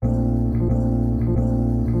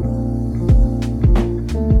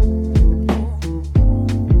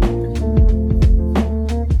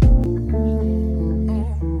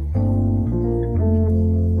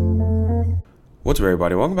up,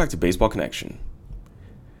 everybody? Welcome back to Baseball Connection.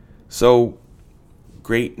 So,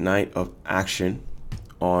 great night of action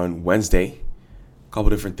on Wednesday. A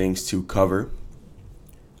couple different things to cover.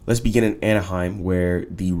 Let's begin in Anaheim, where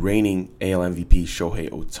the reigning AL MVP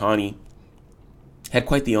Shohei Ohtani had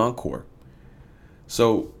quite the encore.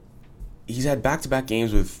 So, he's had back-to-back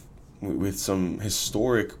games with some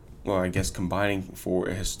historic, well, I guess combining for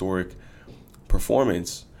a historic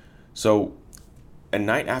performance. So, a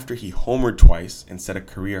night after he homered twice and set a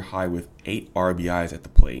career high with 8 RBIs at the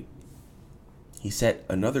plate, he set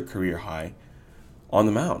another career high on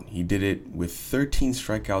the mound. He did it with 13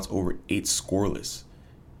 strikeouts over 8 scoreless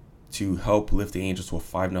to help lift the Angels to a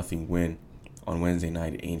 5-0 win on Wednesday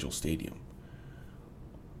night at Angel Stadium.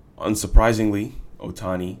 Unsurprisingly,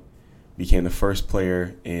 Ohtani became the first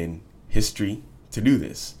player in history to do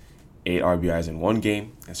this. 8 RBIs in one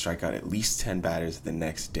game and strike out at least 10 batters the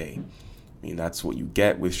next day. I mean, that's what you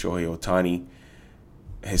get with Shohei Ohtani.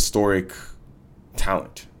 Historic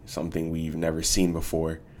talent, something we've never seen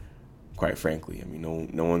before, quite frankly. I mean,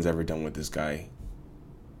 no one's ever done what this guy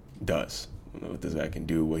does. What this guy can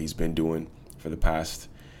do, what he's been doing for the past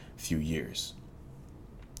few years.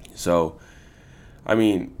 So, I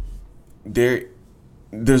mean,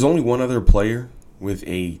 there's only one other player with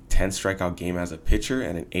a 10 strikeout game as a pitcher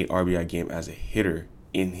and an 8 RBI game as a hitter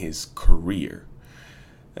in his career.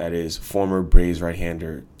 That is former Braves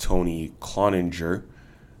right-hander Tony Cloninger,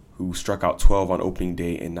 who struck out 12 on opening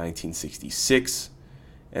day in 1966.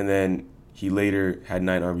 And then he later had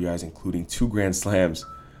 9 RBIs, including 2 grand slams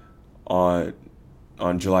on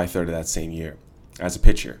July 3rd of that same year as a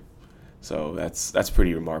pitcher. So that's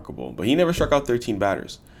pretty remarkable. But he never struck out 13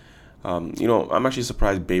 batters. I'm actually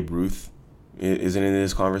surprised Babe Ruth isn't in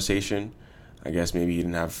this conversation. I guess maybe he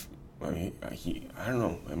didn't have, I don't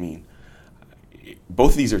know. I mean,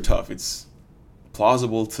 both of these are tough. It's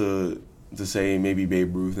plausible to say maybe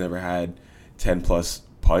Babe Ruth never had 10-plus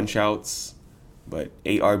punch-outs, but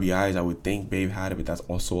 8 RBIs, I would think Babe had it, but that's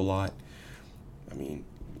also a lot. I mean,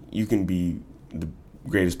 you can be the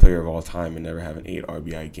greatest player of all time and never have an 8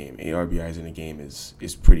 RBI game. 8 RBIs in a game is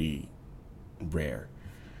pretty rare.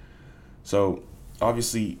 So,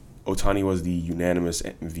 obviously, Ohtani was the unanimous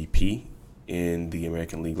MVP in the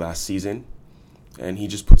American League last season, and he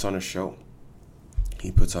just puts on a show.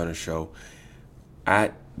 He puts on a show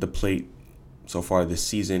at the plate so far this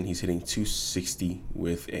season. He's hitting .260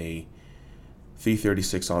 with a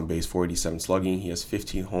 .336 on base, .487 slugging. He has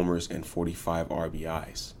 15 homers and 45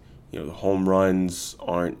 RBIs. The home runs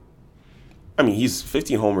aren't. I mean,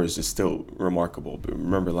 15 homers is still remarkable. But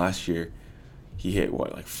remember, last year he hit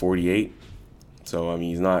 48. So I mean,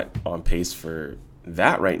 he's not on pace for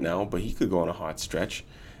that right now, but he could go on a hot stretch,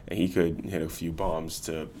 and he could hit a few bombs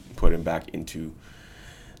to put him back into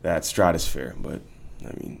that stratosphere. But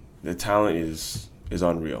I mean, the talent is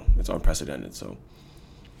unreal. It's unprecedented. So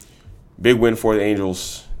big win for the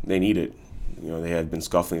Angels. They need it. They had been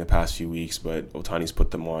scuffling the past few weeks, but Ohtani's put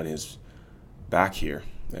them on his back here,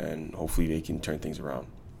 and hopefully they can turn things around.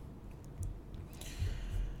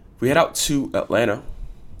 We head out to Atlanta.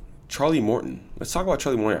 Charlie Morton. Let's talk about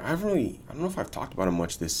Charlie Morton. I don't know if I've talked about him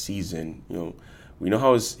much this season. We know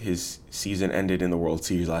how his season ended in the World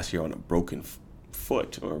Series last year on a broken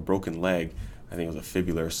foot or a broken leg. I think it was a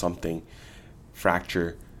fibula or something,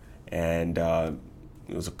 fracture, and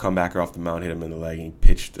it was a comebacker off the mound, hit him in the leg, and he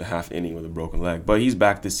pitched a half inning with a broken leg. But he's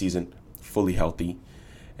back this season, fully healthy,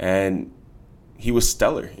 and he was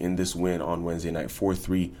stellar in this win on Wednesday night,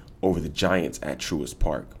 4-3 over the Giants at Truist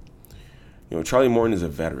Park. Charlie Morton is a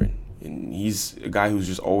veteran, and he's a guy who's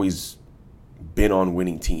just always been on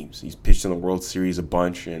winning teams. He's pitched in the World Series a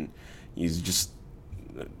bunch, and he's just,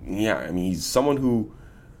 he's someone who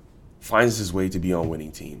finds his way to be on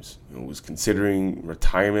winning teams. Was considering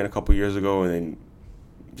retirement a couple years ago, and then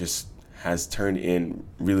just has turned in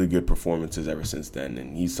really good performances ever since then,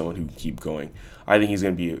 and he's someone who can keep going. I think he's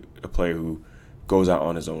going to be a player who goes out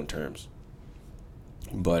on his own terms.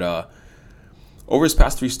 But over his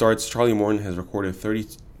past 3 starts, Charlie Morton has recorded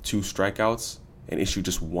 32 strikeouts and issued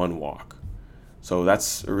just 1 walk. So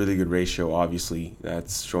that's a really good ratio, obviously.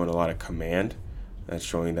 That's showing a lot of command. That's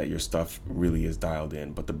showing that your stuff really is dialed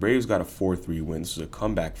in. But the Braves got a 4-3 win. This was a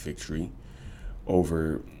comeback victory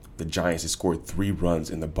over the Giants. They scored 3 runs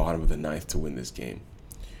in the bottom of the 9th to win this game.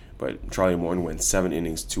 But Charlie Morton went 7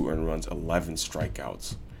 innings, 2 earned runs, 11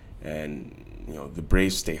 strikeouts. And, the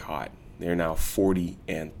Braves stay hot. They're now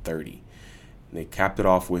 40-30. And they capped it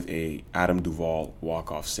off with a Adam Duvall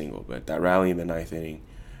walk-off single. But that rally in the 9th inning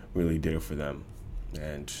really did it for them.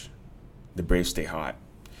 And the Braves stay hot.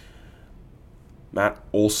 Matt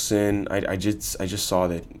Olson, I just saw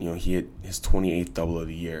that he hit his 28th double of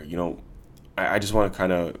the year. I just want to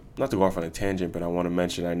kind of, not to go off on a tangent, but I want to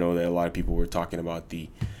mention, I know that a lot of people were talking about the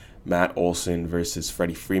Matt Olson versus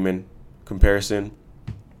Freddie Freeman comparison.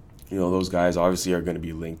 Those guys obviously are going to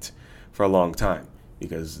be linked for a long time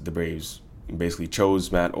because the Braves basically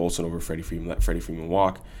chose Matt Olson over Freddie Freeman, let Freddie Freeman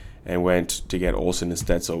walk, and went to get Olson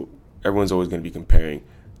instead. So everyone's always going to be comparing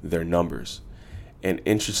their numbers. And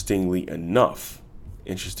interestingly enough,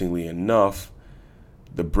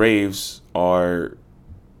 the Braves are,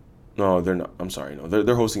 no, they're not. I'm sorry, no,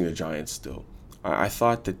 they're hosting the Giants still. I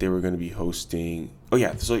thought that they were going to be hosting.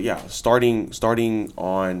 Starting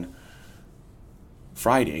on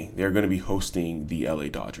Friday, they're going to be hosting the LA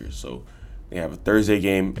Dodgers. So they have a Thursday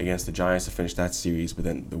game against the Giants to finish that series, but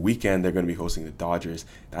then the weekend they're going to be hosting the Dodgers.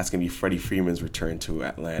 That's going to be Freddie Freeman's return to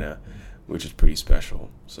Atlanta, which is pretty special.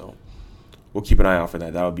 So we'll keep an eye out for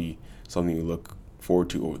that. That'll be something to look forward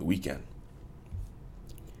to over the weekend.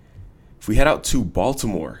 If we head out to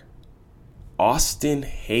Baltimore, Austin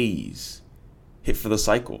Hayes hit for the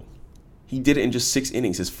cycle. He did it in just 6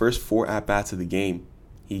 innings. His first 4 at-bats of the game,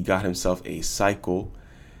 he got himself a cycle.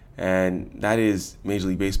 And that is Major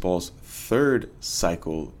League Baseball's 3rd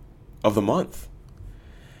cycle of the month.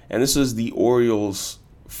 And this is the Orioles'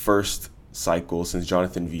 first cycle since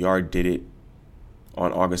Jonathan Villar did it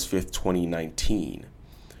on August 5th, 2019.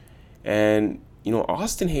 And,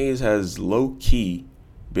 Austin Hayes has low-key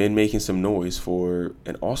been making some noise for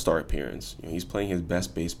an all-star appearance. He's playing his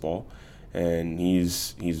best baseball, and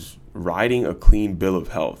he's riding a clean bill of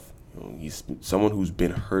health. He's someone who's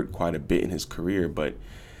been hurt quite a bit in his career, but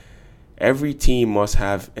every team must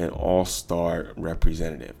have an all-star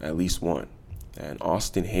representative, at least one. And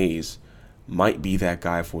Austin Hayes might be that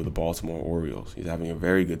guy for the Baltimore Orioles. He's having a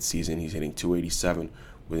very good season. He's hitting .287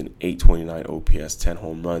 with an .829 OPS, 10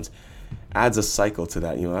 home runs. Adds a cycle to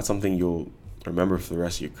that. That's something you'll remember for the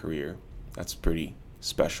rest of your career. That's pretty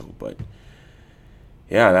special. But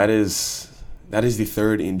yeah, that is the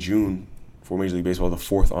 3rd in June for Major League Baseball, the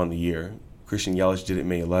 4th on the year. Christian Yelich did it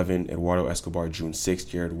May 11, Eduardo Escobar June 6,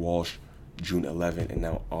 Jared Walsh June 11, and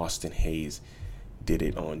now Austin Hayes did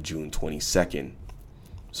it on June 22nd.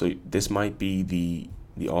 So this might be the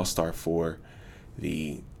all-star for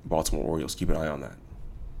the Baltimore Orioles. Keep an eye on that.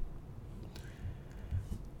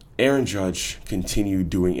 Aaron Judge continued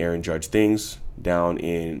doing Aaron Judge things down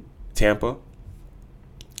in Tampa.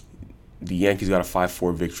 The Yankees got a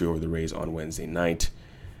 5-4 victory over the Rays on Wednesday night.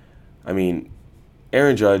 I mean,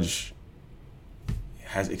 Aaron Judge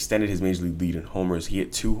has extended his major league lead in homers. He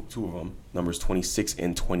hit two of them, numbers 26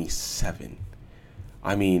 and 27.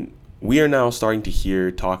 I mean, we are now starting to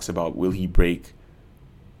hear talks about, will he break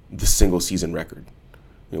the single season record?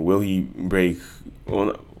 Will he break,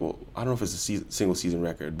 well, I don't know if it's a single season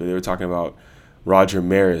record, but they were talking about Roger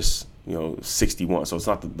Maris, 61. So it's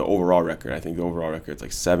not the overall record. I think the overall record is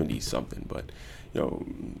like 70 something. But,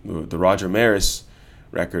 the Roger Maris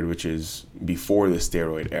record, which is before the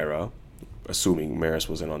steroid era, assuming Maris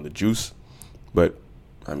wasn't on the juice. But,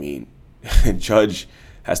 I mean, Judge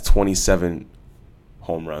has 27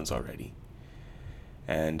 home runs already.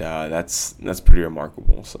 And that's pretty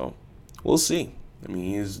remarkable. So we'll see. I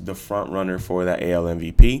mean, he's the front runner for that AL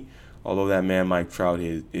MVP. Although that man, Mike Trout,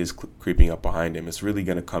 is creeping up behind him. It's really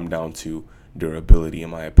going to come down to durability,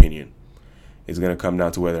 in my opinion. It's going to come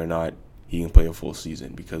down to whether or not he can play a full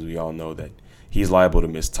season, because we all know that he's liable to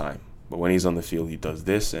miss time. But when he's on the field, he does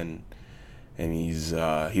this, and he's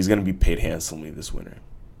going to be paid handsomely this winter.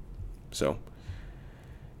 So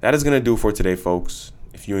that is going to do it for today, folks.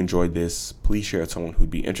 If you enjoyed this, please share it with someone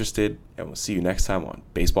who'd be interested, and we'll see you next time on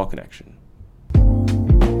Baseball Connection.